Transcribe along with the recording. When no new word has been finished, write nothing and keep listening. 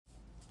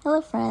Hello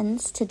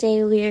friends,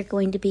 today we are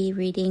going to be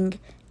reading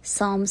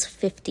Psalms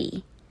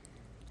 50.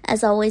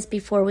 As always,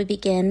 before we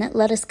begin,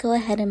 let us go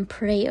ahead and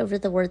pray over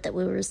the word that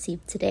we will receive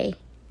today.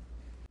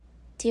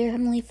 Dear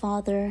Heavenly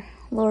Father,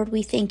 Lord,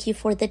 we thank you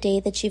for the day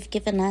that you've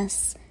given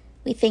us.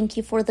 We thank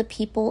you for the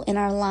people in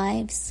our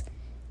lives.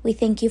 We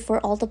thank you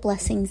for all the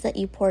blessings that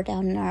you pour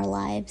down in our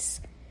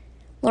lives.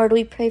 Lord,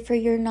 we pray for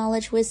your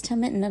knowledge,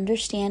 wisdom, and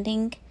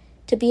understanding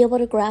to be able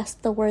to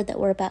grasp the word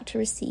that we're about to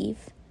receive,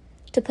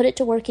 to put it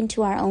to work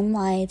into our own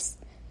lives,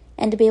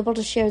 and to be able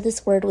to share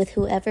this word with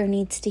whoever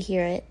needs to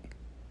hear it.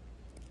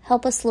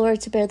 Help us, Lord,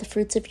 to bear the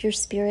fruits of your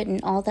Spirit in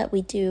all that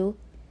we do,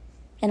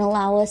 and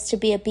allow us to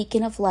be a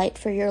beacon of light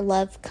for your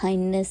love,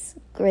 kindness,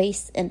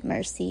 grace, and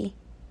mercy.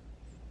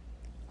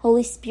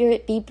 Holy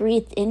Spirit, be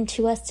breathed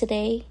into us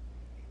today,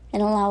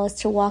 and allow us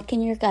to walk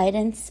in your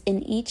guidance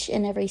in each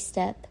and every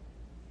step.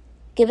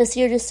 Give us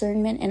your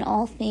discernment in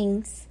all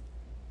things,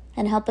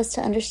 and help us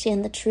to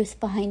understand the truth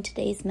behind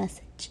today's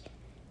message.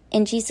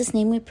 In Jesus'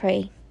 name we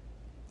pray.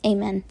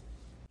 Amen.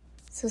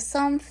 So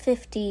Psalm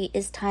 50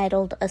 is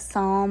titled A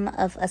Psalm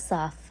of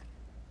Asaph.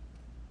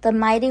 The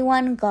mighty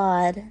one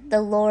God,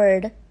 the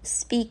Lord,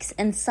 speaks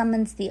and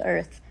summons the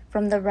earth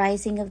from the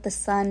rising of the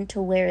sun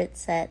to where it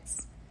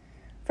sets.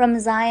 From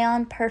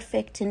Zion,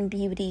 perfect in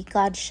beauty,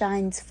 God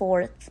shines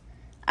forth.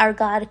 Our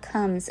God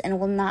comes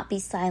and will not be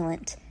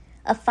silent.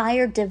 A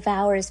fire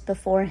devours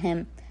before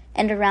him,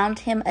 and around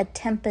him a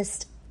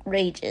tempest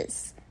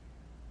rages.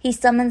 He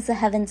summons the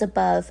heavens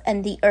above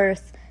and the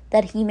earth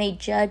that he may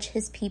judge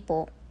his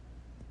people.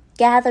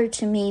 Gather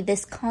to me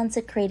this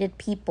consecrated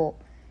people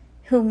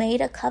who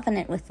made a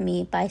covenant with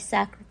me by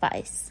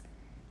sacrifice.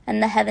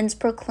 And the heavens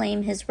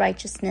proclaim his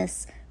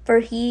righteousness,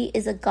 for he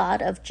is a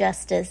God of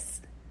justice.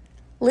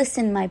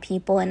 Listen, my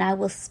people, and I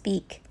will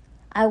speak.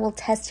 I will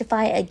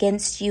testify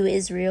against you,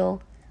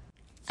 Israel.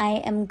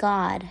 I am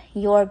God,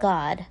 your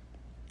God.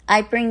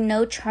 I bring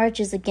no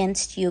charges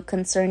against you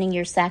concerning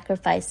your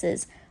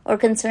sacrifices, or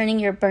concerning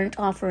your burnt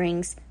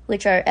offerings,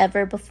 which are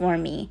ever before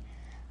me.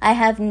 I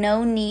have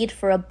no need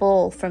for a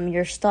bull from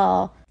your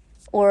stall,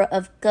 or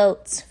of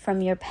goats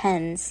from your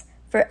pens,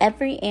 for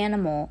every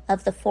animal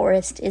of the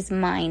forest is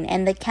mine,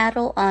 and the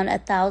cattle on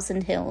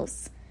 1,000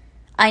 hills.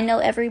 I know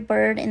every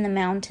bird in the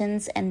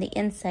mountains, and the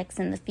insects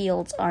in the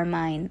fields are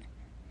mine.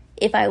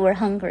 If I were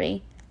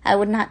hungry, I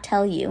would not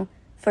tell you,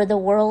 for the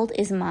world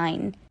is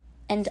mine,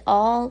 and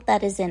all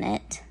that is in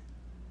it.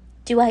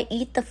 Do I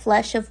eat the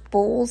flesh of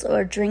bulls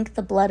or drink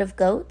the blood of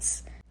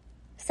goats?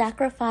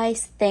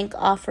 Sacrifice thank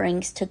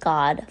offerings to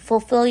God,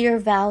 fulfill your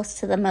vows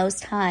to the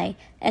Most High,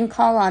 and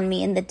call on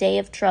me in the day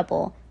of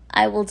trouble.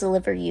 I will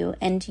deliver you,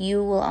 and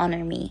you will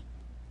honor me.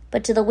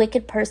 But to the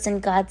wicked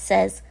person God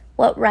says,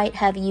 what right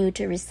have you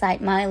to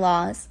recite my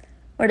laws,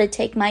 or to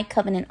take my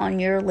covenant on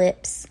your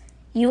lips?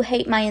 You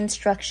hate my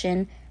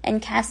instruction,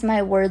 and cast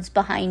my words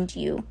behind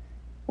you.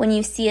 When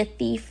you see a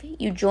thief,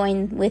 you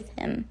join with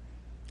him.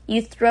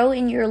 You throw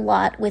in your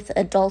lot with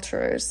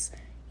adulterers.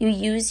 You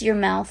use your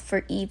mouth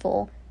for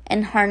evil,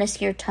 and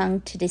harness your tongue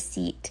to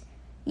deceit.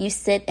 You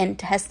sit and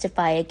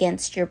testify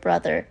against your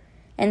brother,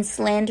 and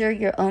slander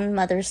your own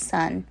mother's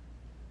son.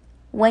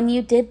 When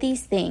you did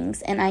these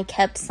things, and I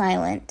kept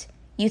silent,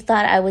 you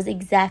thought I was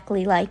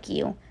exactly like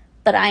you,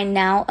 but I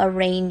now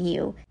arraign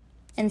you,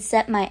 and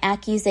set my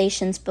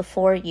accusations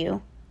before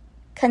you.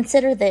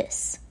 Consider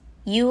this,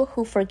 you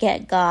who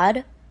forget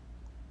God,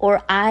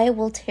 or I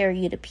will tear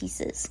you to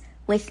pieces,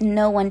 with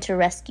no one to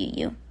rescue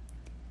you.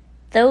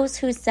 Those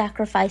who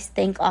sacrifice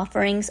thank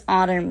offerings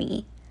honor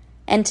me,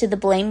 and to the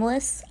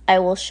blameless I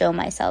will show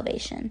my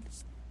salvation.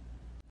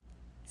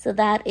 So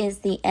that is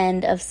the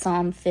end of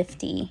Psalm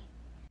 50.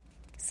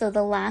 So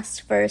the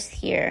last verse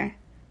here,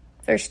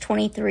 verse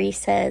 23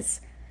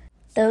 says,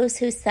 those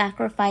who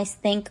sacrifice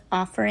thank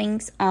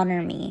offerings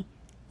honor me,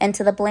 and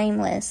to the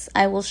blameless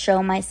I will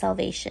show my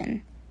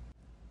salvation.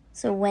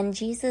 So when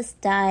Jesus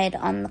died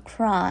on the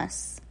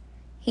cross,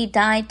 he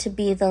died to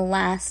be the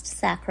last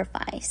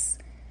sacrifice,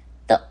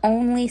 the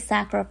only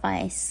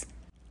sacrifice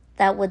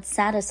that would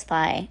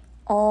satisfy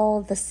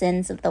all the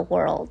sins of the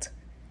world.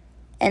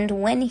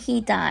 And when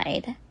he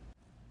died,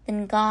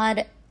 then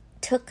God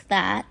took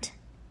that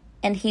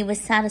and he was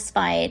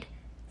satisfied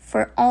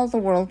for all the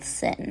world's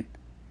sin.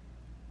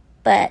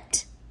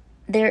 But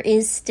there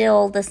is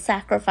still the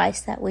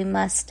sacrifice that we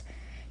must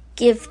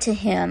give to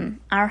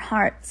him, our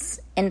hearts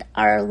and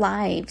our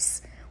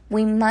lives.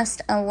 We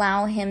must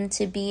allow him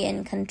to be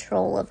in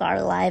control of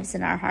our lives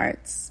and our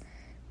hearts,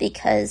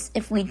 because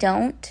if we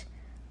don't,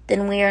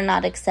 then we are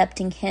not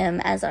accepting him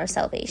as our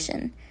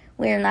salvation.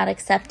 We are not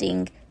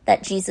accepting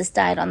that Jesus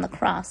died on the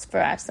cross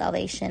for our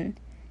salvation.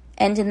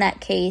 And in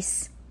that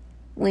case,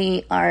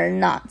 we are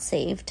not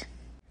saved.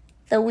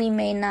 Though we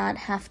may not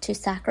have to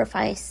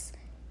sacrifice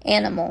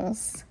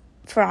animals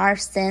for our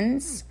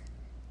sins,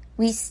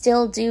 we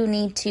still do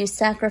need to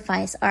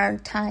sacrifice our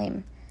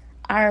time,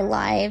 our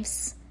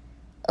lives,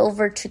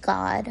 over to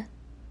God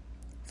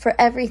for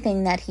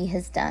everything that he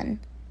has done.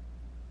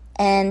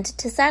 And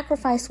to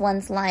sacrifice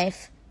one's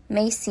life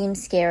may seem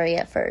scary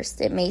at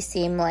first. It may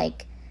seem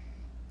like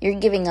you're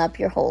giving up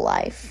your whole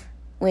life.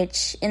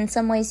 which in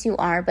some ways you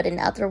are, but in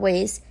other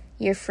ways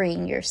you're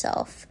freeing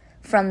yourself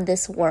from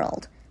this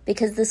world.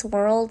 Because this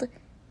world,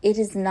 it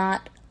is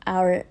not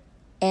our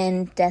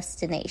end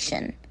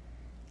destination.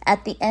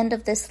 At the end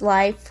of this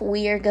life,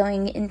 we are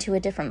going into a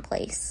different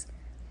place.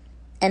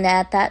 And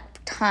at that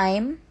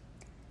time,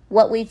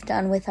 what we've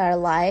done with our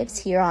lives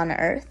here on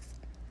earth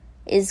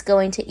is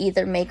going to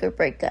either make or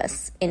break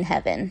us in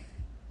heaven.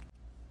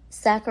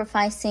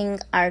 Sacrificing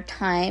our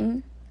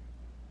time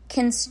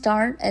can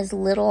start as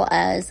little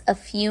as a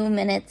few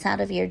minutes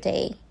out of your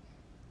day.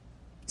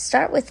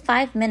 Start with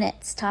 5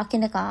 minutes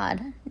talking to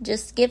God.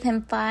 Just give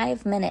him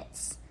 5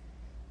 minutes.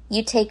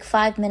 You take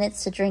 5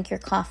 minutes to drink your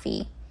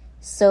coffee,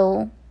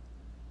 so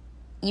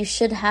you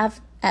should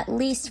have at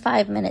least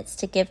 5 minutes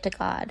to give to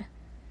God,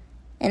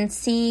 and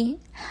see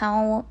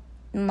how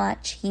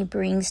much he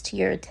brings to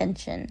your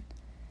attention,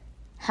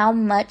 how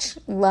much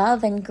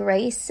love and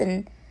grace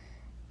and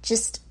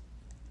just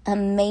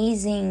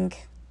amazing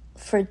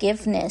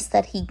forgiveness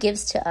that he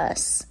gives to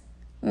us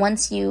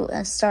once you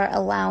start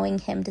allowing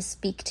him to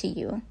speak to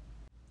you.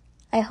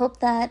 I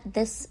hope that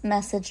this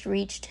message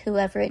reached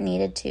whoever it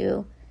needed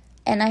to,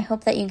 and I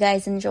hope that you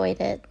guys enjoyed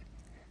it.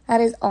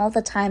 That is all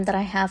the time that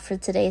I have for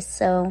today,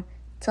 so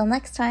till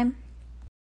next time.